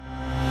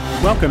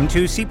Welcome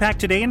to CPAC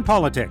Today in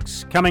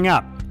Politics. Coming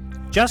up,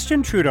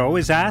 Justin Trudeau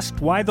is asked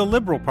why the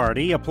Liberal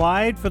Party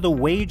applied for the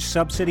wage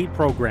subsidy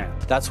program.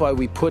 That's why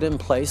we put in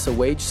place a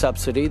wage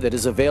subsidy that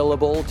is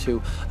available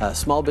to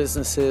small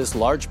businesses,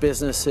 large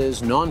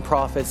businesses,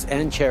 nonprofits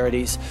and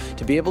charities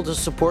to be able to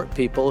support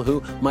people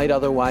who might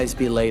otherwise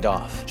be laid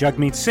off.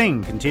 Jagmeet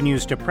Singh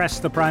continues to press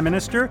the Prime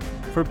Minister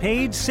for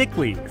paid sick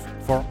leave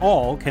for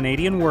all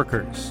Canadian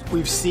workers.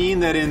 We've seen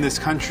that in this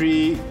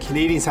country,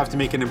 Canadians have to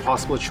make an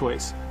impossible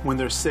choice. When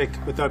they're sick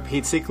without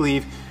paid sick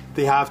leave,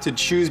 they have to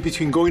choose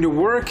between going to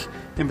work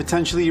and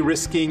potentially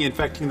risking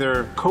infecting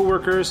their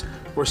coworkers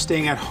or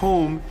staying at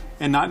home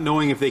and not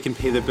knowing if they can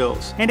pay the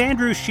bills. And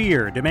Andrew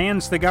Scheer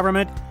demands the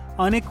government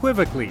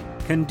unequivocally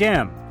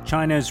condemn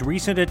China's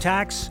recent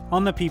attacks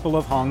on the people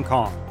of Hong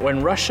Kong.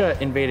 When Russia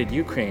invaded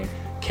Ukraine,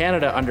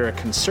 Canada, under a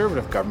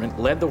Conservative government,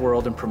 led the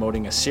world in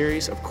promoting a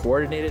series of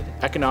coordinated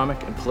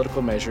economic and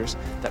political measures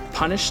that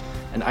punished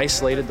and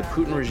isolated the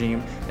Putin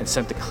regime and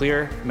sent the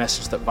clear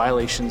message that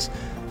violations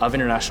of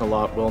international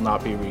law will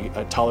not be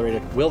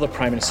tolerated. Will the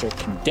Prime Minister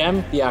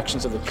condemn the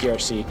actions of the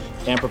PRC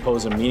and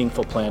propose a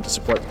meaningful plan to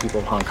support the people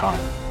of Hong Kong?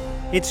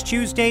 It's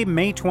Tuesday,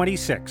 May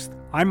 26th.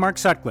 I'm Mark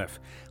Sutcliffe.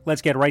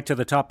 Let's get right to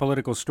the top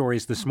political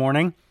stories this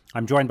morning.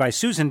 I'm joined by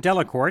Susan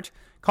Delacourt,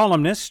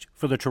 columnist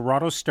for the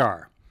Toronto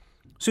Star.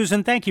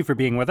 Susan, thank you for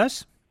being with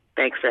us.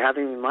 Thanks for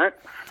having me, Mark.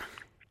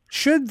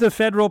 Should the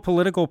federal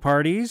political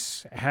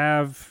parties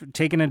have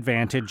taken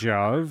advantage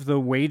of the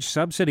wage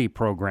subsidy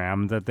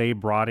program that they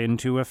brought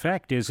into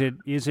effect? Is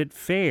it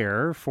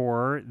fair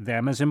for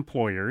them as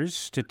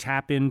employers to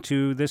tap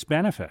into this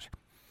benefit?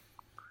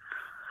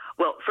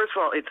 Well, first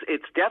of all,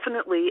 it's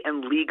definitely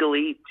and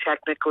legally,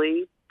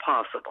 technically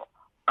possible.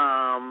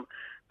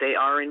 They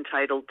are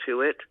entitled to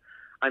it.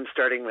 I'm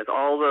starting with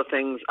all the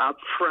things up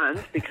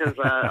front because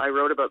I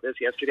wrote about this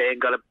yesterday and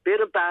got a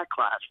bit of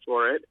backlash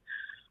for it.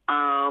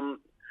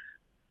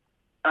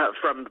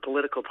 From the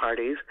political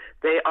parties.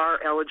 They are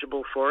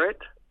eligible for it.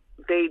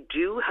 They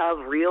do have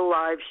real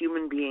live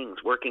human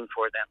beings working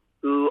for them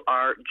who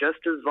are just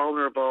as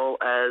vulnerable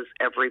as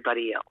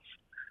everybody else.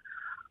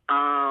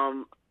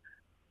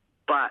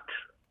 But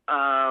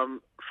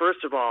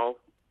first of all,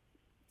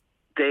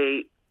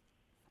 we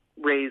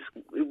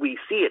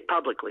see it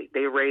publicly.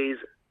 They raise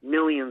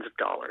millions of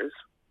dollars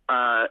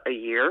a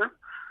year.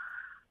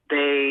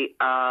 They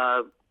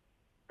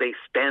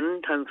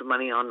spend tons of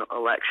money on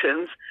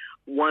elections.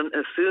 One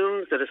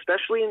assumes that,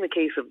 especially in the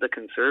case of the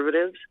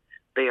Conservatives,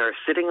 they are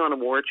sitting on a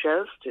war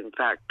chest. In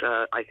fact,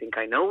 I think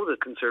I know the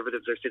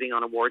Conservatives are sitting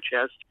on a war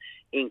chest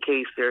in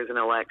case there's an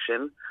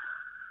election.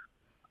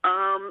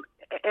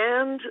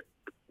 And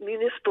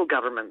municipal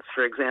governments,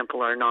 for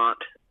example, are not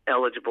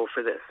eligible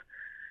for this.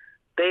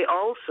 They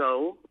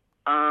also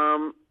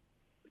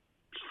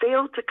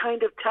failed to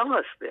kind of tell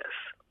us this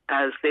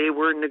as they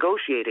were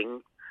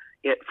negotiating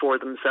it for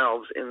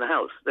themselves in the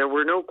House. There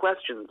were no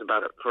questions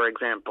about it, for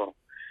example,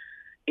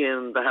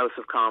 in the House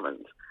of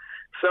Commons.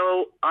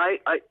 So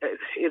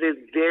it is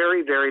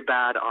very, very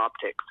bad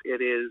optics. It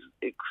is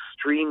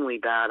extremely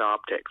bad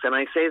optics. And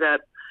I say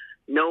that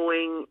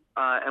knowing,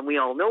 and we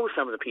all know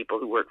some of the people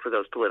who work for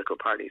those political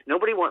parties.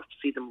 Nobody wants to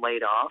see them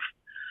laid off.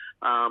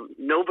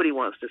 Nobody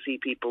wants to see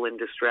people in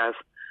distress.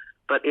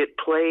 But it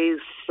plays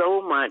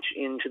so much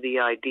into the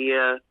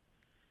idea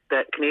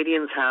that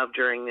Canadians have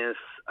during this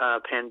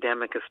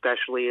pandemic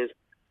especially is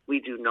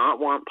we do not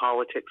want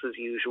politics as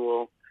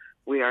usual.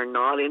 We are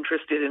not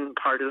interested in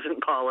partisan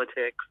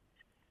politics,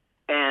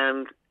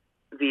 and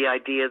the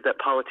idea that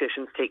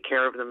politicians take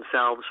care of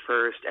themselves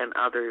first and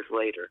others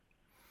later.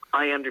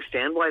 I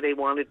understand why they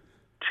wanted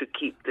to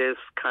keep this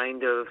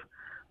kind of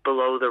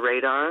below the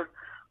radar,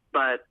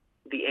 but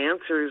the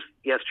answers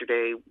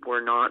yesterday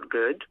were not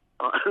good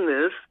on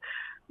this.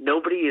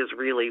 Nobody is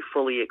really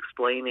fully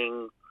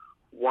explaining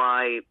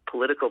why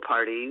political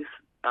parties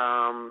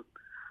are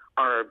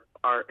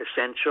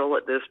essential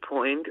at this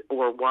point,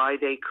 or why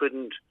they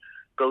couldn't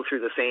go through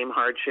the same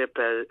hardship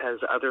as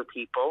other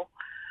people.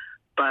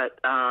 But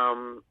I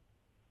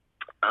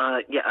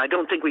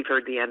don't think we've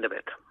heard the end of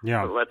it.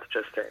 Yeah. So let's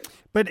just say.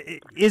 But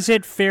is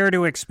it fair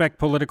to expect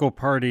political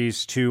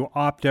parties to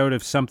opt out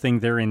of something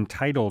they're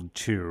entitled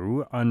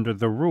to under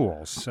the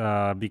rules,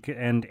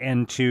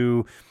 and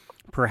to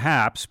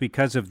perhaps,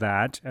 because of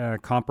that,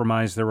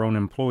 compromise their own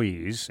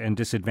employees and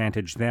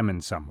disadvantage them in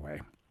some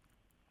way?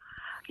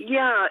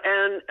 Yeah,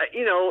 and,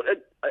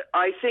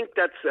 I think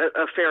that's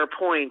a fair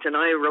point, and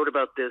I wrote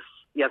about this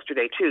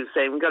yesterday, too,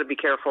 saying we've got to be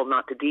careful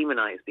not to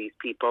demonize these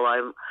people.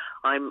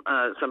 I'm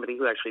somebody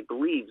who actually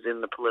believes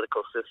in the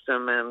political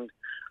system, and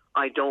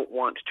I don't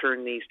want to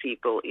turn these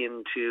people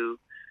into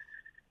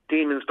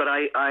demons, but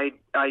I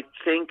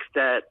think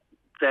that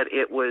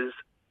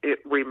it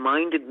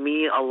reminded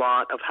me a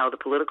lot of how the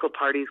political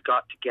parties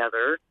got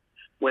together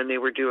when they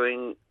were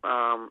doing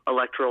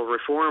electoral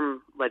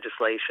reform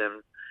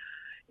legislation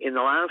in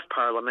the last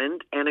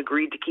parliament and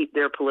agreed to keep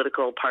their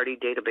political party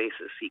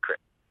databases secret.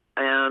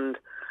 And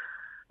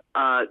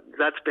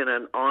that's been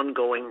an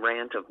ongoing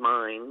rant of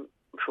mine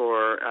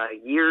for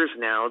years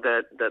now,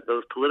 that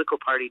those political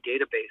party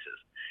databases.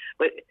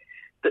 But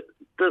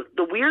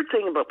weird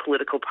thing about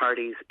political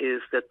parties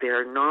is that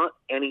they're not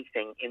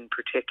anything in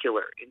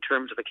particular in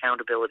terms of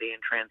accountability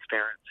and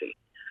transparency.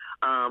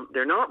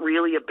 They're not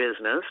really a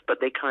business, but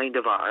they kind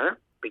of are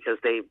because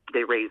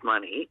they raise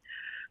money.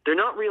 They're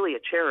not really a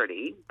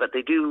charity, but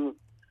they do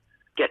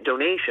get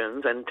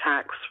donations and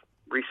tax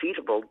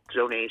receivable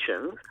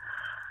donations.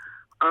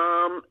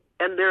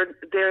 And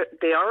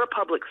they are a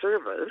public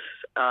service.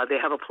 They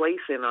have a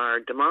place in our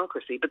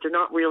democracy, but they're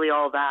not really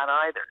all that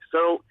either.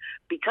 So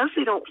because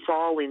they don't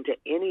fall into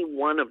any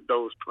one of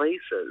those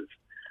places,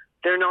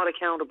 they're not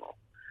accountable.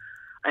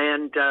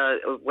 And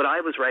what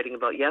I was writing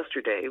about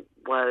yesterday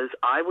was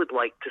I would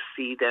like to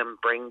see them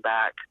bring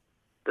back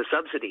the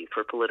subsidy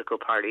for political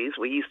parties.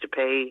 We used to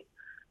pay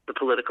the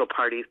political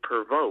parties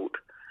per vote,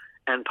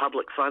 and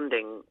public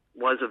funding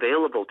was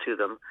available to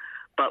them.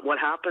 But what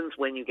happens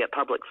when you get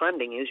public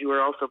funding is you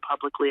are also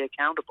publicly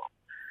accountable.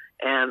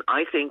 And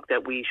I think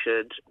that we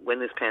should, when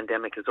this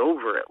pandemic is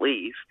over at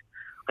least,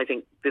 I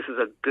think this is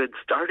a good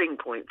starting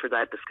point for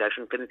that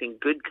discussion. If anything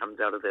good comes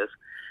out of this,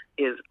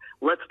 is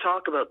let's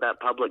talk about that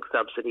public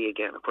subsidy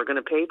again. If we're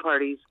going to pay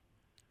parties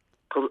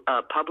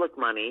public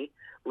money,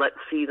 let's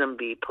see them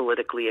be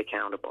politically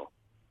accountable.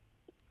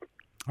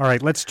 All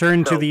right, let's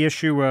turn to the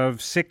issue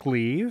of sick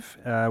leave,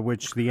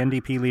 which the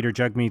NDP leader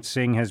Jagmeet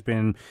Singh has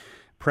been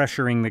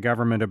pressuring the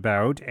government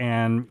about,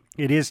 and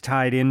it is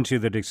tied into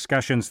the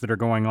discussions that are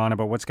going on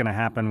about what's going to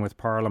happen with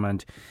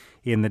Parliament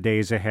in the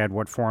days ahead,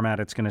 what format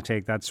it's going to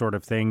take, that sort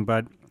of thing.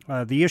 But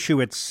the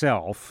issue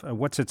itself,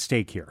 what's at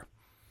stake here?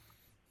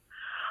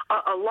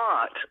 A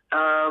lot.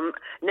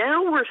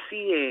 Now we're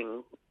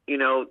seeing,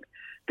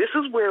 this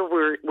is where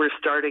we're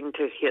starting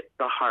to hit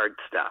the hard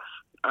stuff.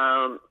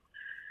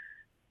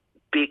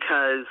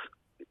 Because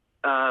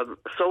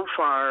so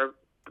far,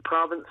 the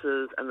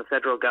provinces and the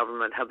federal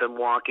government have been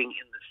walking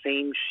in the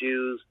same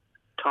shoes,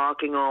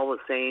 talking all the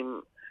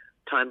same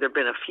time. There have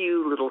been a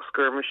few little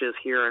skirmishes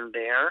here and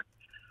there.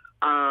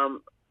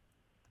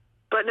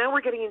 But now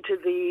we're getting into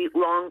the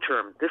long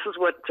term. This is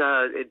what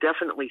it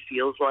definitely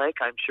feels like.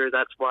 I'm sure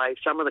that's why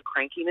some of the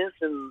crankiness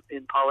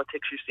in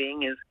politics you're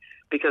seeing is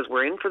because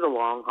we're in for the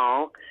long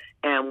haul,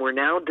 and we're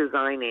now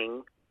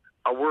designing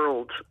a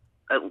world,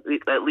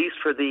 at least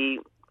for the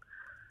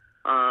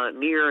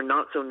near and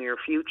not so near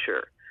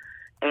future.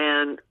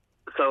 And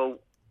so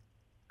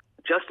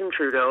Justin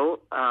Trudeau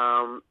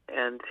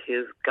and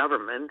his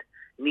government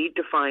need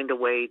to find a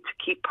way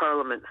to keep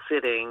Parliament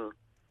sitting,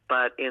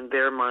 but in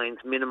their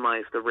minds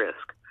minimize the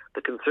risk.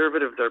 The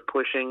Conservatives are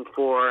pushing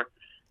for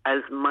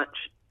as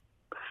much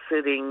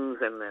sittings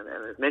and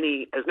as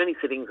many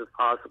sittings as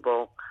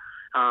possible,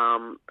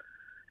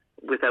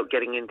 without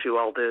getting into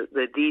all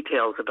the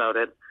details about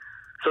it.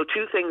 So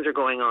two things are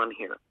going on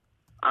here.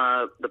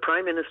 The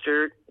Prime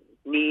Minister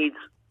needs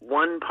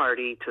one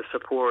party to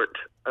support,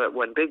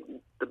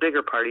 the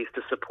bigger parties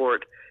to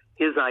support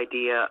his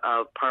idea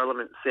of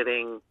Parliament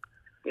sitting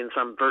in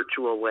some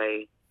virtual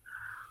way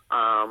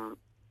a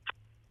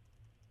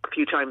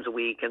few times a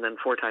week and then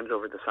 4 times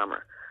over the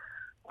summer.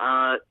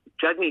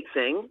 Jagmeet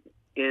Singh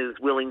is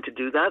willing to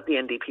do that, the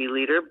NDP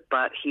leader,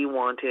 but he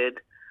wanted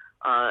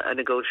a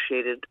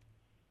negotiated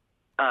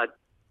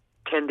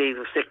 10 days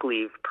of sick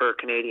leave per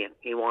Canadian.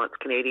 He wants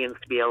Canadians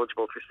to be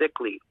eligible for sick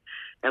leave.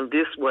 And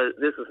this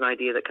is an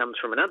idea that comes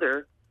from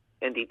another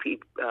NDP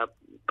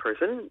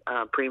person,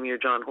 Premier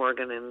John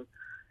Horgan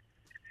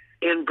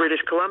in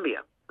British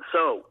Columbia.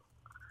 So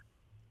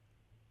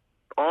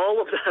all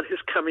of that is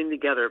coming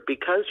together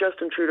because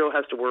Justin Trudeau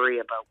has to worry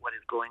about what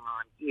is going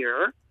on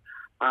here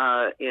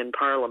in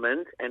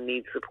Parliament and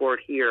needs support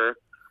here.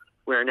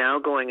 We're now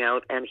going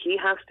out, and he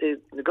has to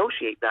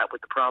negotiate that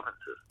with the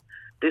provinces.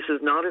 This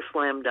is not a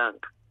slam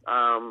dunk.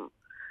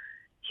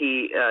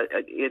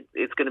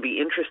 It's going to be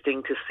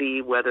interesting to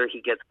see whether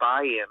he gets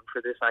buy-in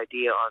for this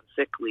idea on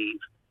sick leave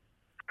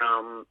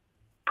from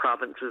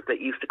provinces that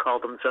used to call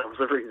themselves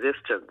the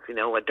resistance,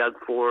 a Doug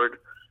Ford,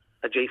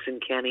 a Jason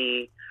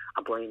Kenney,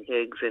 a Blaine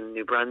Higgs in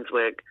New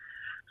Brunswick.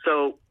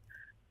 So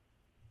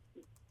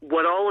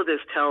what all of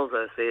this tells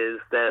us is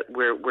that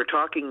we're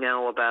talking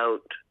now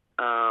about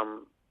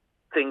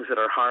things that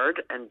are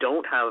hard and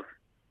don't have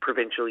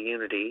provincial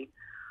unity,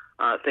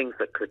 things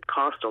that could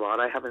cost a lot.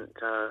 I haven't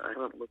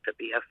looked at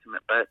the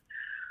estimate, but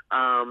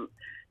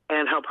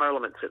and how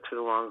Parliament sits for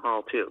the long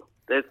haul too.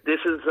 This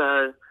is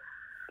going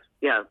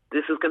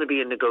to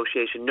be a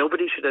negotiation.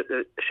 Nobody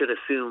should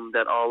assume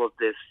that all of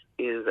this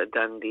is a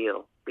done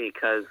deal,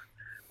 because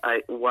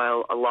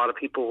while a lot of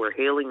people were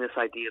hailing this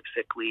idea of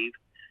sick leave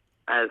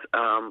as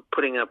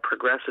putting a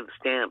progressive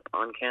stamp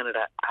on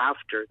Canada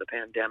after the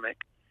pandemic,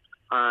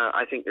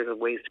 I think there's a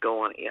ways to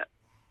go on it yet.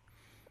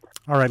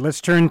 All right, let's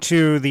turn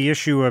to the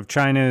issue of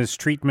China's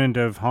treatment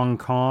of Hong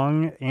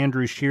Kong.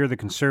 Andrew Scheer, the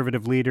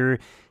Conservative leader,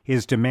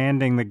 is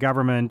demanding the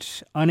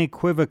government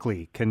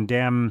unequivocally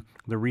condemn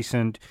the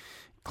recent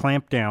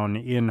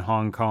clampdown in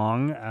Hong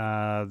Kong.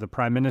 The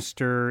Prime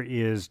Minister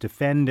is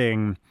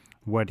defending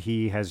what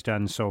he has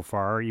done so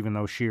far, even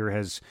though Scheer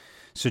has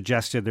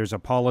suggested there's a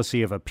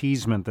policy of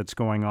appeasement that's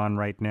going on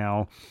right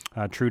now.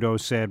 Trudeau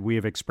said, "We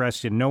have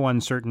expressed in no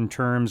uncertain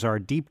terms our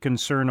deep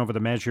concern over the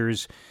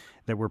measures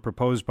that were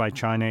proposed by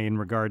China in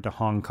regard to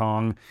Hong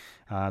Kong."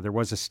 There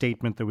was a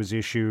statement that was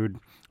issued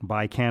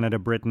by Canada,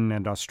 Britain,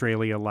 and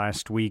Australia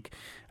last week.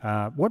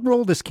 What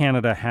role does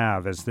Canada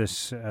have as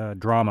this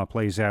drama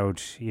plays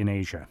out in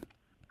Asia?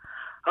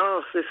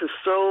 Oh, this is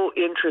so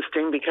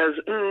interesting because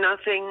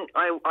nothing.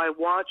 I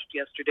watched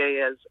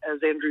yesterday as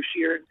Andrew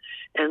Scheer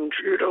and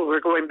Trudeau were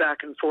going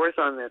back and forth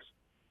on this,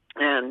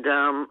 and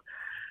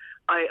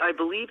I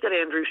believe that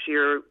Andrew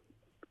Scheer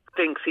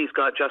thinks he's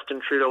got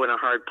Justin Trudeau in a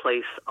hard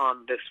place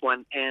on this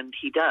one, and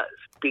he does,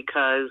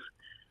 because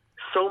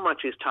so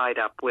much is tied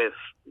up with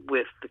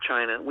the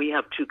China. We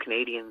have two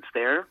Canadians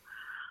there.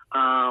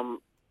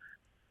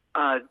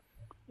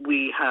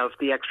 We have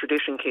the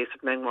extradition case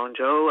of Meng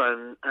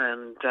Wanzhou,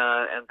 and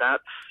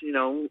that's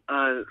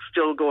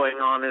still going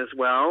on as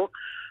well.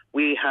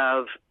 We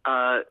have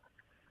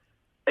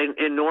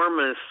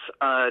enormous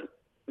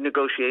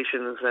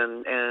negotiations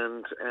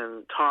and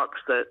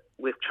talks that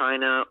with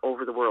China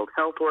over the World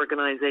Health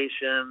Organization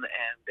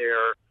and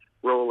their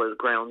role as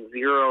ground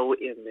zero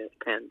in this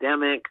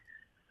pandemic.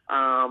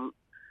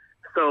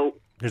 So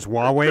there's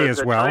Huawei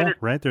as well,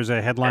 right? There's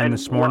a headline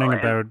this morning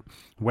about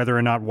whether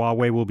or not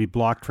Huawei will be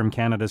blocked from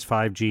Canada's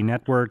 5G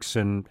networks,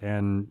 and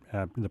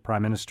the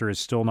Prime Minister is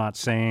still not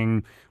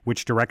saying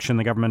which direction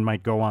the government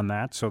might go on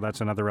that. So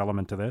that's another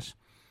element to this.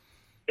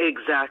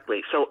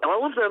 Exactly. So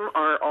all of them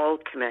are all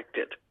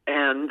connected,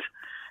 and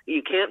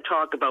you can't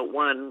talk about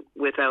one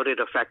without it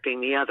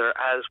affecting the other,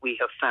 as we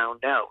have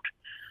found out.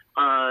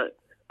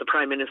 The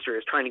Prime Minister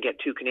is trying to get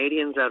two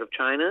Canadians out of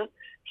China.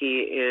 He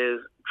is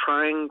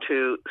trying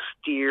to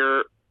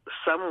steer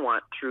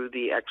somewhat through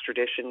the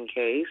extradition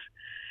case.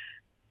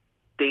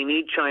 They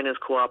need China's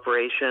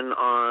cooperation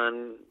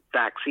on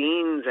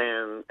vaccines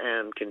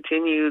and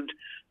continued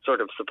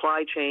sort of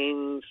supply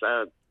chains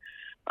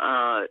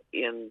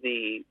in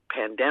the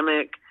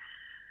pandemic.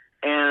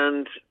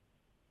 And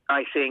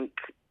I think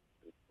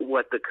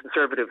what the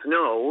Conservatives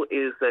know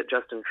is that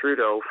Justin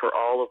Trudeau, for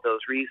all of those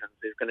reasons,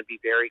 is going to be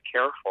very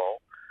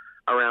careful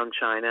around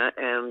China,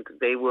 and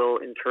they will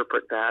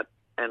interpret that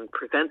and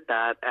present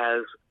that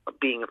as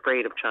being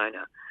afraid of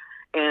China.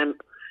 And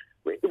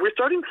we're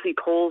starting to see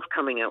polls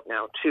coming out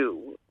now,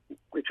 too,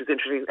 which is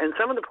interesting. And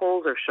some of the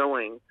polls are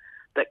showing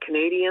that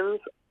Canadians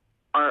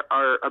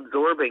are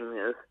absorbing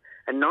this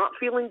and not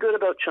feeling good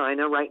about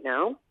China right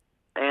now,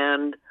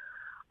 and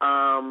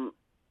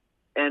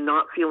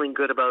not feeling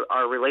good about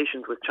our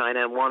relations with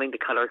China and wanting to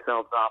cut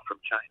ourselves off from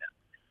China.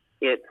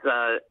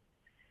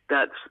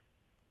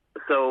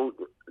 So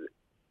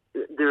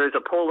there is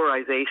a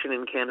polarization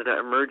in Canada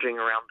emerging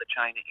around the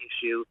China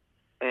issue,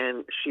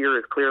 and Scheer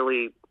is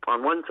clearly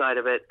on one side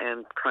of it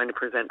and trying to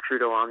present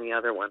Trudeau on the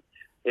other one.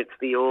 It's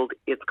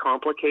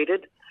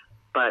complicated,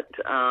 but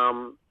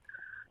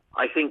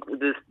I think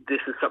this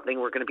is something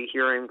we're going to be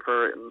hearing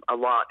for a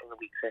lot in the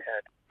weeks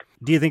ahead.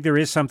 Do you think there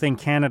is something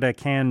Canada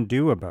can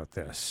do about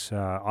this?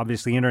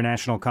 Obviously,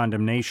 international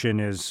condemnation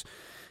it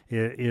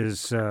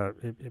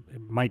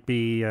might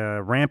be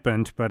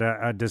rampant,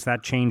 but does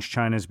that change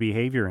China's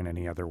behavior in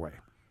any other way?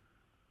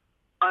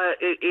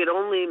 It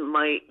only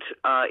might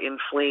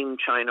inflame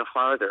China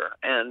farther,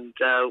 and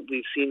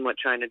we've seen what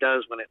China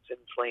does when it's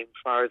inflamed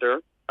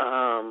farther.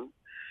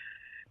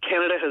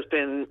 Canada has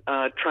been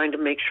trying to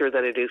make sure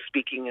that it is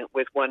speaking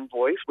with one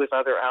voice with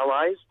other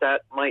allies.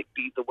 That might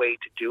be the way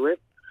to do it.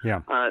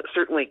 Yeah.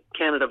 Certainly,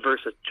 Canada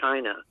versus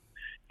China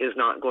is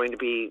not going to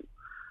be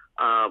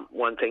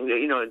one thing.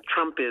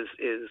 Trump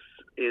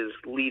is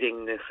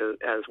leading this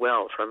as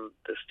well from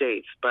the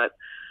States, but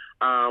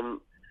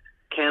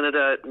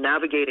Canada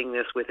navigating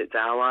this with its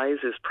allies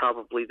is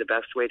probably the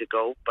best way to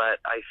go. But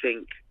I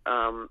think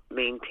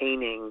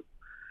maintaining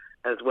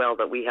as well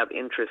that we have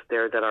interests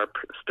there that are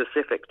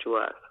specific to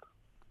us.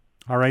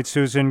 All right,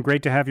 Susan,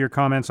 great to have your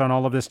comments on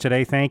all of this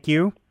today. Thank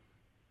you.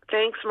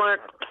 Thanks, Mark.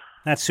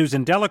 That's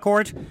Susan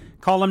Delacourt,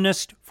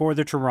 columnist for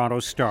the Toronto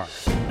Star.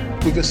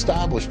 We've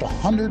established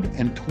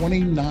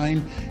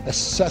 129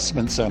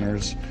 assessment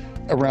centers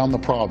around the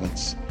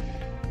province.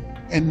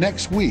 And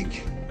next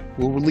week,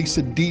 we'll release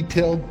a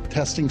detailed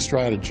testing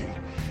strategy.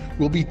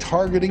 We'll be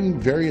targeting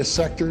various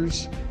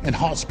sectors and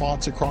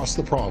hotspots across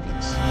the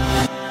province.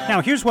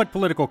 Now, here's what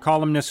political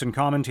columnists and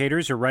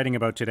commentators are writing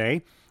about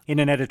today. In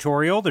an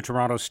editorial, the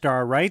Toronto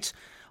Star writes,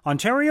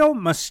 Ontario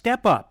must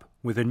step up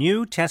with a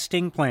new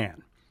testing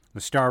plan.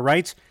 The Star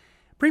writes,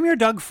 Premier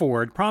Doug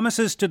Ford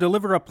promises to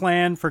deliver a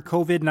plan for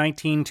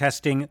COVID-19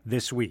 testing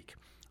this week.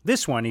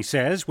 This one, he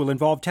says, will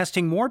involve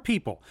testing more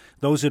people,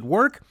 those at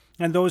work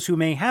and those who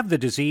may have the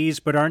disease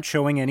but aren't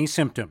showing any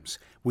symptoms.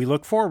 We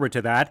look forward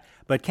to that,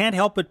 but can't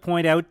help but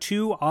point out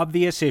two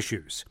obvious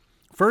issues.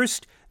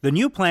 First, the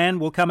new plan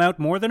will come out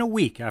more than a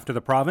week after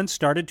the province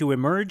started to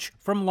emerge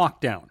from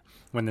lockdown,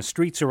 when the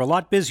streets are a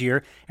lot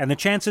busier and the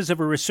chances of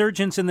a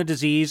resurgence in the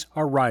disease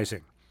are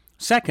rising.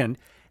 Second,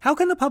 how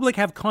can the public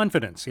have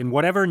confidence in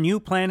whatever new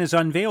plan is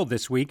unveiled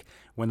this week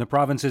when the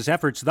province's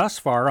efforts thus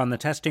far on the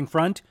testing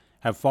front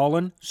have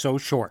fallen so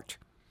short.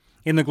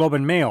 In the Globe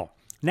and Mail,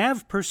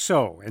 Nav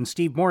Persaud and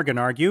Steve Morgan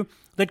argue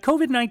that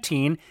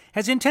COVID-19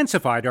 has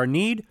intensified our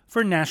need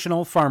for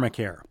national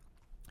pharmacare.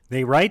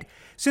 They write,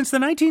 since the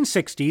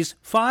 1960s,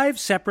 5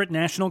 separate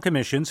national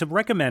commissions have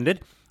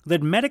recommended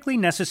that medically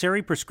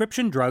necessary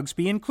prescription drugs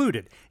be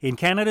included in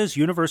Canada's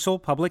universal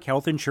public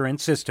health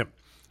insurance system.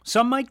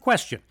 Some might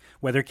question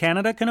whether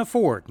Canada can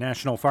afford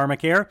national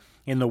pharmacare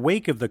in the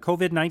wake of the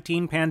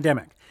COVID-19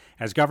 pandemic,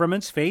 as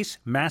governments face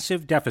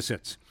massive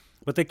deficits.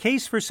 But the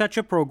case for such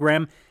a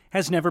program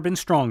has never been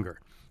stronger.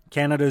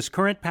 Canada's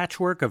current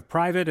patchwork of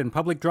private and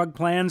public drug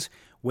plans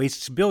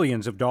wastes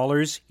billions of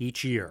dollars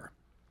each year.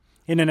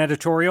 In an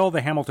editorial,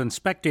 the Hamilton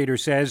Spectator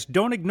says,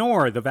 don't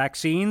ignore the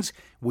vaccines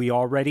we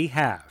already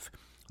have.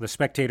 The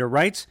Spectator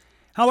writes,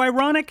 how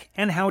ironic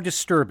and how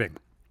disturbing.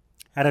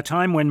 At a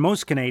time when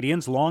most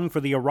Canadians long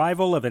for the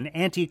arrival of an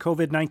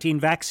anti-COVID-19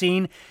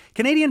 vaccine,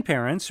 Canadian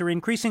parents are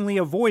increasingly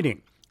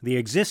avoiding the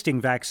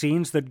existing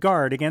vaccines that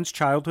guard against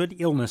childhood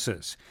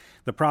illnesses.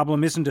 The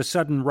problem isn't a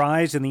sudden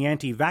rise in the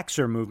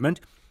anti-vaxxer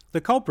movement.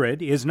 The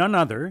culprit is none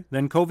other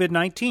than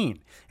COVID-19,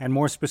 and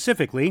more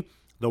specifically,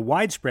 the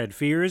widespread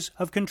fears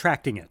of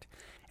contracting it.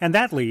 And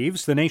that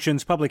leaves the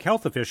nation's public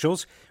health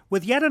officials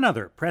with yet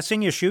another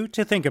pressing issue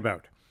to think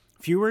about.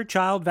 Fewer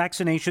child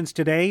vaccinations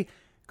today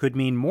could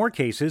mean more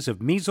cases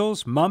of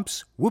measles,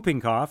 mumps,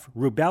 whooping cough,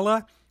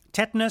 rubella,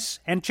 tetanus,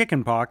 and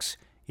chickenpox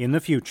in the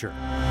future.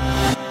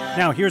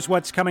 Now, here's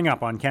what's coming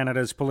up on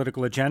Canada's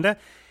political agenda.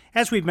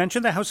 As we've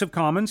mentioned, the House of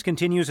Commons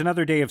continues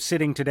another day of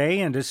sitting today,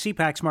 and as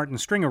CPAC's Martin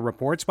Stringer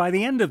reports, by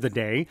the end of the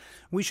day,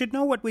 we should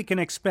know what we can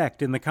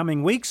expect in the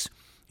coming weeks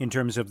in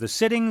terms of the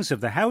sittings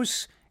of the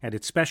House and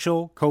its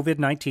special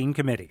COVID-19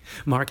 committee.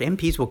 Mark,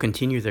 MPs will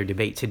continue their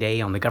debate today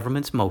on the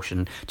government's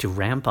motion to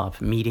ramp up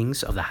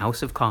meetings of the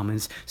House of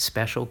Commons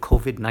special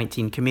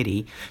COVID-19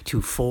 committee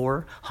to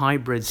 4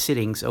 hybrid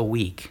sittings a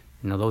week.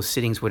 Now, those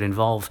sittings would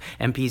involve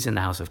MPs in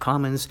the House of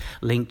Commons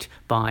linked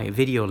by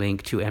video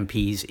link to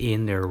MPs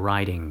in their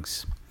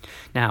ridings.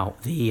 Now,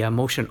 the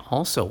motion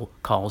also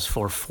calls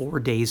for 4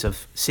 days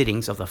of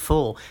sittings of the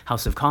full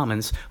House of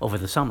Commons over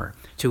the summer,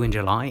 2 in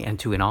July and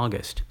 2 in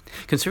August.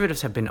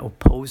 Conservatives have been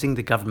opposing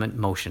the government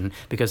motion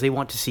because they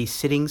want to see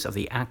sittings of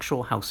the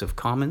actual House of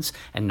Commons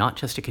and not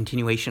just a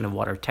continuation of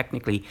what are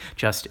technically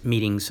just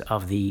meetings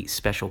of the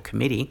special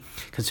committee.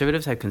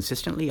 Conservatives have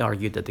consistently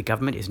argued that the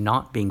government is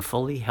not being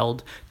fully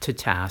held to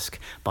task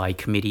by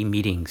committee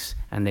meetings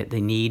and that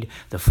they need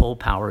the full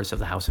powers of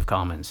the House of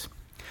Commons.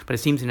 But it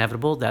seems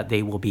inevitable that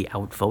they will be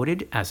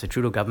outvoted as the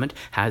Trudeau government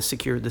has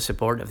secured the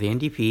support of the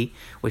NDP,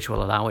 which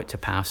will allow it to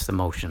pass the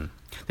motion.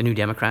 The New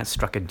Democrats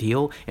struck a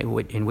deal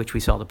in which we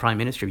saw the Prime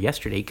Minister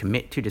yesterday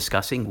commit to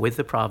discussing with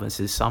the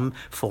provinces some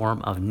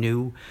form of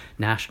new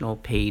national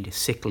paid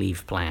sick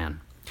leave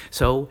plan.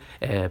 So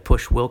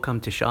push will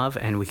come to shove,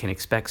 and we can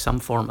expect some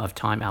form of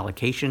time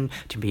allocation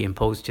to be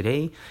imposed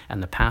today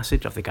and the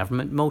passage of the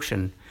government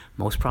motion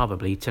most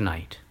probably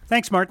tonight.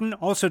 Thanks, Martin.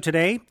 Also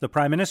today, the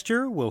Prime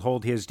Minister will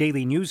hold his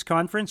daily news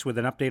conference with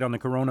an update on the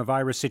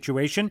coronavirus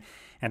situation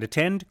and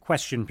attend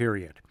question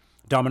period.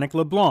 Dominic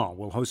LeBlanc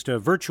will host a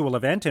virtual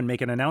event and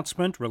make an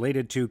announcement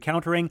related to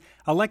countering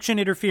election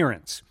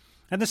interference.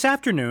 And this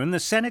afternoon, the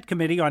Senate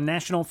Committee on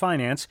National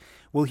Finance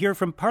will hear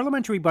from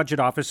Parliamentary Budget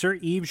Officer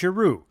Yves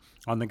Giroux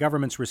on the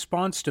government's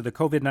response to the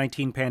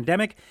COVID-19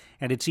 pandemic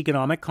and its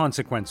economic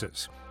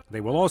consequences.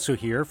 They will also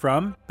hear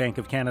from Bank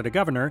of Canada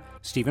Governor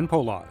Stephen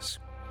Poloz.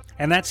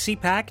 And that's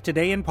CPAC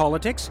Today in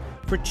Politics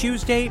for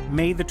Tuesday,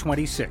 May the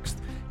 26th.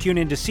 Tune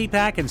into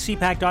CPAC and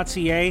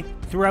CPAC.ca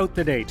throughout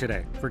the day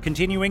today for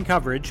continuing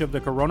coverage of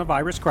the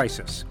coronavirus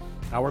crisis.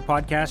 Our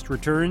podcast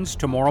returns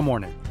tomorrow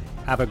morning.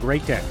 Have a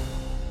great day.